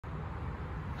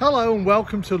Hello and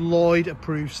welcome to Lloyd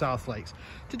Approved South Lakes.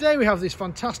 Today we have this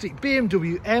fantastic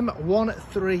BMW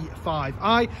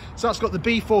M135i. So that's got the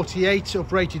B48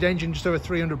 uprated engine, just over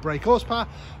 300 brake horsepower,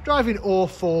 driving all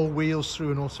four wheels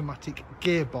through an automatic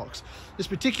gearbox. This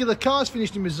particular car is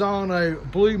finished in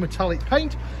Misano Blue metallic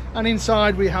paint, and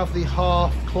inside we have the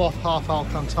half cloth, half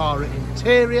Alcantara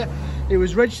interior. It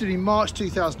was registered in March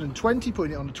 2020,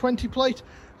 putting it on a 20 plate,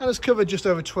 and has covered just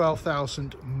over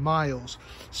 12,000 miles.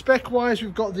 Spec wise,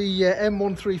 we've got the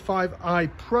M135i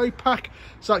Pro Pack,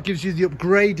 so that gives you the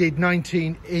upgraded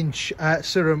 19-inch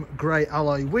serum grey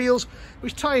alloy wheels,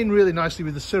 which tie in really nicely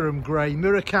with the serum grey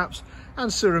mirror caps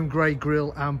and serum grey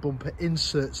grille and bumper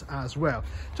inserts as well.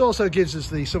 It also gives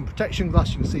us the sun protection glass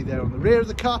you can see there on the rear of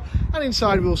the car, and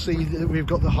inside we'll see that we've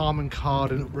got the Harman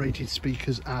Kardon uprated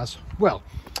speakers as well.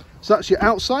 So that's your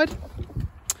outside.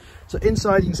 So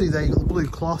inside you can see there you've got the blue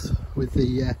cloth with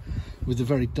the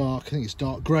very dark, I think it's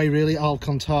dark grey really,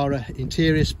 Alcantara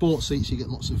interior. Sport seats, you get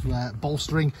lots of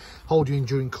bolstering, hold you in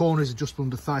during corners, adjustable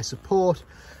under thigh support.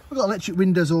 We've got electric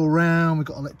windows all round, we've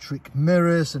got electric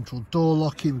mirrors, central door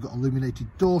locking, we've got illuminated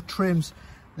door trims.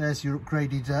 There's your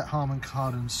upgraded Harman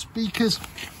Kardon speakers.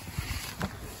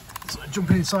 So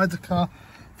jumping inside the car,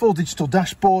 full digital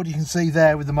dashboard, you can see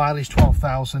there with the mileage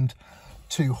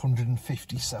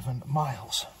 12,257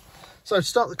 miles. So to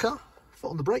start the car, foot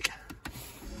on the brake,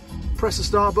 press the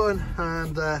start button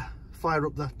and fire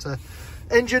up that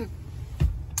engine.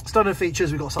 Standard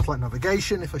features, we've got satellite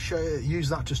navigation. If I use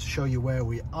that just to show you where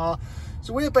we are.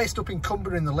 So we're based up in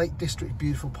Cumber in the Lake District,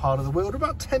 beautiful part of the world.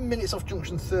 About 10 minutes off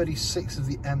junction 36 of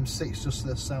the M6, just to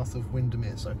the south of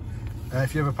Windermere. So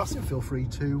if you're ever passing, feel free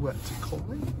to call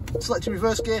me. Selecting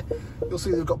reverse gear, you'll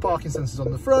see that we've got parking sensors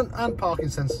on the front and parking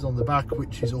sensors on the back,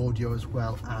 which is audio as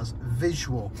well as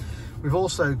visual. We've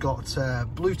also got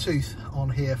Bluetooth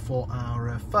on here for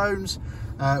our phones.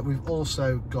 We've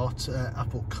also got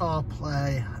Apple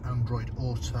CarPlay, Android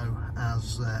Auto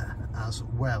as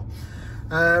well.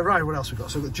 Right, what else we've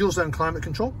got? So we've got dual zone climate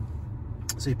control.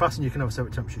 So your passenger can have a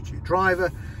separate temperature to your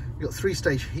driver. You've got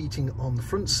 3-stage heating on the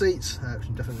front seats, which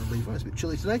I'm definitely going to leave on. It's a bit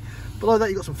chilly today. Below that,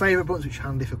 you've got some favourite buttons, which are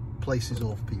handy for places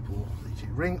or for people that you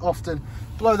ring often.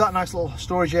 Below that, nice little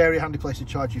storage area, handy place to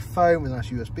charge your phone with a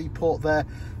nice USB port there.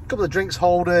 A couple of drinks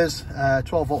holders,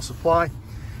 12-volt supply.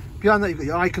 Behind that, you've got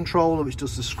your eye controller, which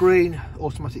does the screen,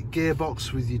 automatic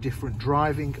gearbox with your different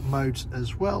driving modes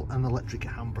as well, and electric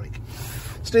handbrake.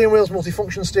 Steering wheel's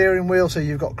multifunction steering wheel, so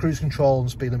you've got cruise control and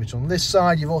speed limiter on this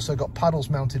side. You've also got paddles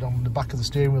mounted on the back of the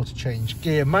steering wheel to change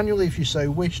gear manually if you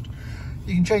so wished.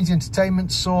 You can change the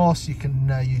entertainment source, you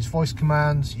can use voice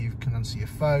commands, you can answer your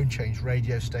phone, change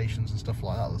radio stations and stuff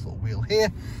like that. There's a little wheel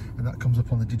here, and that comes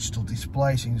up on the digital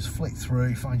display, so you can just flick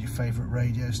through, find your favourite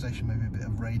radio station, maybe a bit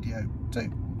of Radio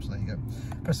 2. So there you go.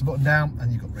 Press the button down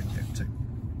and you've got Radio 2.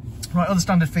 Right, other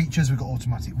standard features, we've got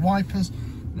automatic wipers,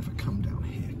 and if I come down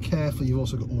here carefully, you've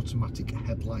also got automatic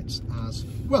headlights as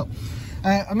well.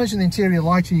 I mentioned the interior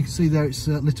lighting. You can see there it's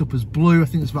lit up as blue. I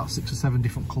think there's about 6 or 7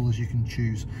 different colours you can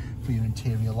choose for your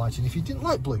interior lighting if you didn't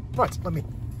like blue. Right, let me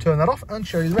turn that off and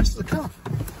show you the rest of the car.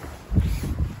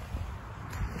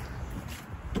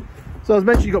 So as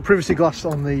mentioned, you've got privacy glass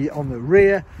on the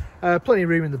rear, plenty of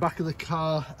room in the back of the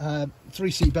car,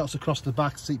 3 seat belts across the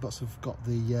back. Seat belts have got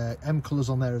the M colours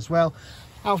on there as well.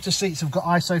 Outer seats have got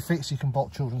ISOFIX, so you can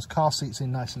bolt children's car seats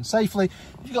in nice and safely.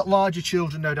 If you've got larger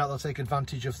children, no doubt they'll take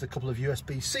advantage of the couple of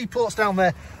USB-C ports down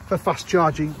there for fast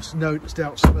charging, no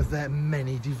doubt, some of their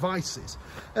many devices.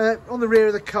 On the rear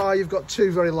of the car, you've got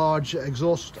 2 very large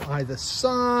exhausts either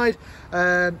side.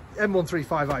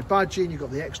 M135i badging, you've got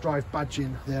the xDrive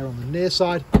badging there on the near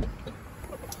side.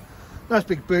 Nice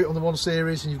big boot on the 1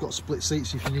 Series, and you've got split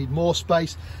seats if you need more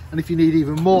space. And if you need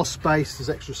even more space, there's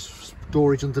extra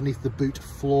storage underneath the boot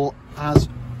floor as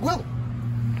well.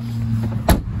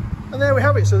 And there we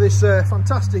have it. So this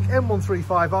fantastic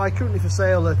M135i, currently for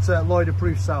sale at Lloyd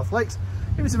Approved South Lakes.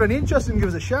 If it's of any interest, then give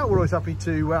us a shout. We're always happy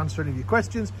to answer any of your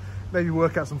questions. Maybe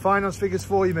work out some finance figures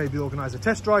for you, maybe organise a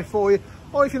test drive for you.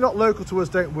 Or if you're not local to us,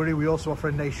 don't worry, we also offer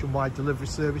a nationwide delivery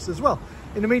service as well.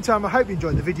 In the meantime, I hope you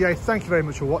enjoyed the video. Thank you very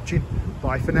much for watching.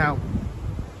 Bye for now.